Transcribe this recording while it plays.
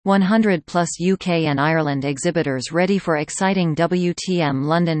100+ UK and Ireland exhibitors ready for exciting WTM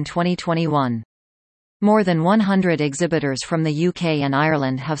London 2021. More than 100 exhibitors from the UK and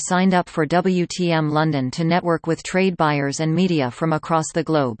Ireland have signed up for WTM London to network with trade buyers and media from across the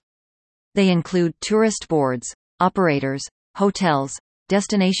globe. They include tourist boards, operators, hotels,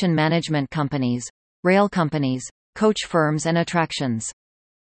 destination management companies, rail companies, coach firms and attractions.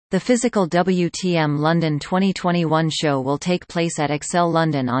 The physical WTM London 2021 show will take place at Excel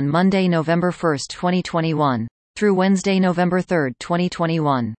London on Monday, November 1, 2021, through Wednesday, November 3,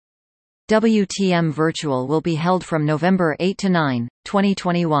 2021. WTM Virtual will be held from November 8 to 9,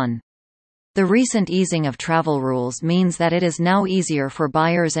 2021. The recent easing of travel rules means that it is now easier for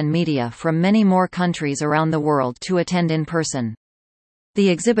buyers and media from many more countries around the world to attend in person. The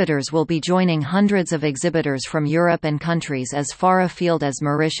exhibitors will be joining hundreds of exhibitors from Europe and countries as far afield as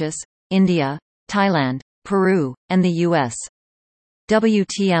Mauritius, India, Thailand, Peru, and the US.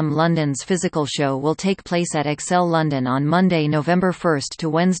 WTM London's physical show will take place at Excel London on Monday, November 1 to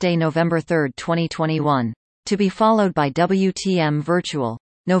Wednesday, November 3, 2021, to be followed by WTM Virtual,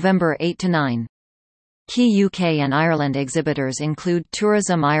 November 8 to 9. Key UK and Ireland exhibitors include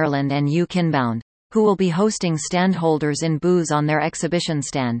Tourism Ireland and UKinbound, who will be hosting stand holders in booths on their exhibition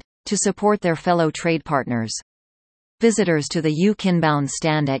stand, to support their fellow trade partners. Visitors to the UKinbound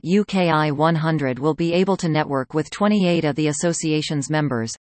stand at UKI 100 will be able to network with 28 of the association's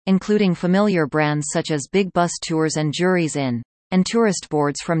members, including familiar brands such as Big Bus Tours and Juries Inn, and tourist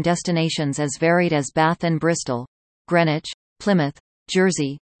boards from destinations as varied as Bath and Bristol, Greenwich, Plymouth,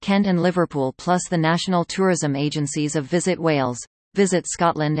 Jersey, Kent and Liverpool, plus the national tourism agencies of Visit Wales, Visit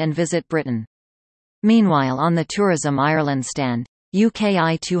Scotland and Visit Britain. Meanwhile, on the Tourism Ireland stand,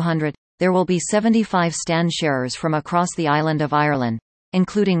 UKI 200, there will be 75 stand sharers from across the island of Ireland,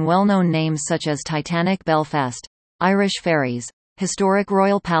 including well-known names such as Titanic Belfast, Irish Ferries, Historic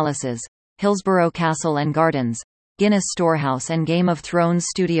Royal Palaces, Hillsborough Castle and Gardens, Guinness Storehouse and Game of Thrones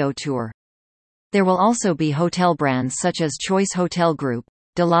Studio Tour. There will also be hotel brands such as Choice Hotel Group,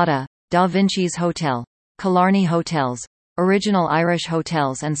 Dalata, Da Vinci's Hotel, Killarney Hotels, Original Irish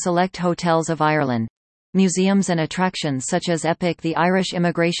Hotels and Select Hotels of Ireland. Museums and attractions such as EPIC, the Irish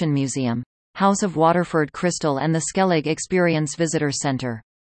Immigration Museum, House of Waterford Crystal and the Skellig Experience Visitor Centre.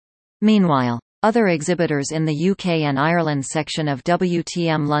 Meanwhile, other exhibitors in the UK and Ireland section of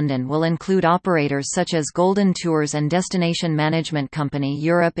WTM London will include operators such as Golden Tours and destination management company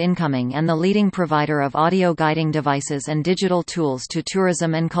Europe Incoming and the leading provider of audio guiding devices and digital tools to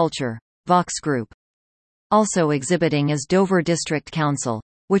tourism and culture, Vox Group. Also exhibiting is Dover District Council,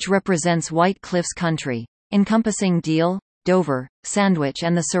 which represents White Cliffs country, encompassing Deal, Dover, Sandwich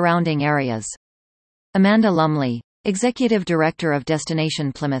and the surrounding areas. Amanda Lumley, Executive Director of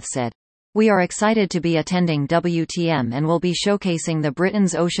Destination Plymouth, said, "We are excited to be attending WTM and will be showcasing the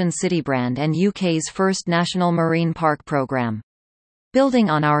Britain's Ocean City brand and UK's first National Marine Park programme. Building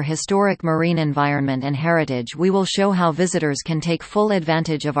on our historic marine environment and heritage, we will show how visitors can take full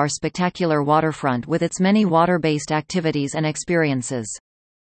advantage of our spectacular waterfront with its many water-based activities and experiences."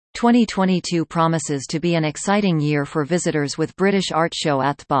 2022 promises to be an exciting year for visitors with British Art Show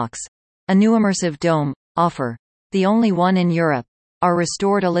at the Box, a new immersive dome offer, the only one in Europe, our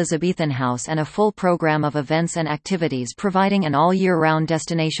restored Elizabethan house and a full program of events and activities providing an all-year-round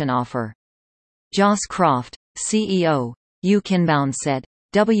destination offer. Joss Croft, CEO, UKinbound, said,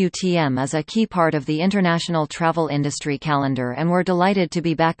 "WTM is a key part of the international travel industry calendar and we're delighted to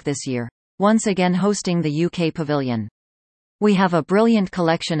be back this year, once again hosting the UK Pavilion. We have a brilliant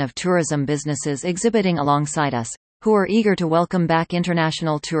collection of tourism businesses exhibiting alongside us, who are eager to welcome back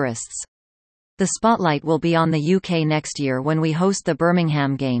international tourists. The spotlight will be on the UK next year when we host the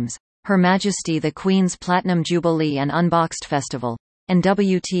Birmingham Games, Her Majesty the Queen's Platinum Jubilee and Unboxed Festival, and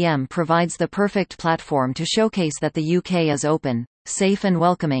WTM provides the perfect platform to showcase that the UK is open, safe and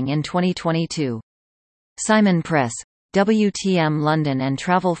welcoming in 2022. Simon Press, WTM London and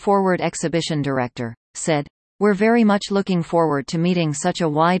Travel Forward Exhibition Director, said, "We're very much looking forward to meeting such a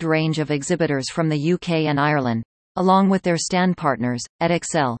wide range of exhibitors from the UK and Ireland, along with their stand partners, at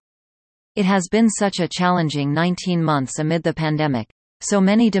Excel. It has been such a challenging 19 months amid the pandemic. So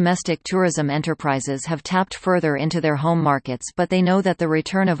many domestic tourism enterprises have tapped further into their home markets, but they know that the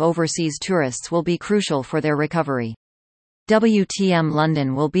return of overseas tourists will be crucial for their recovery. WTM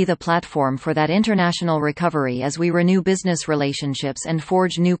London will be the platform for that international recovery as we renew business relationships and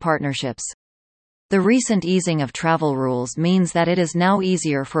forge new partnerships. The recent easing of travel rules means that it is now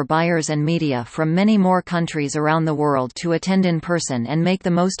easier for buyers and media from many more countries around the world to attend in person and make the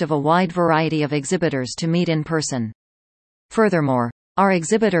most of a wide variety of exhibitors to meet in person. Furthermore, Our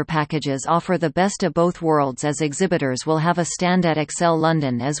exhibitor packages offer the best of both worlds, as exhibitors will have a stand at Excel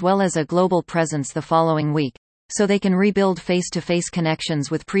London as well as a global presence the following week, so they can rebuild face-to-face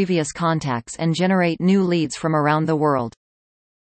connections with previous contacts and generate new leads from around the world.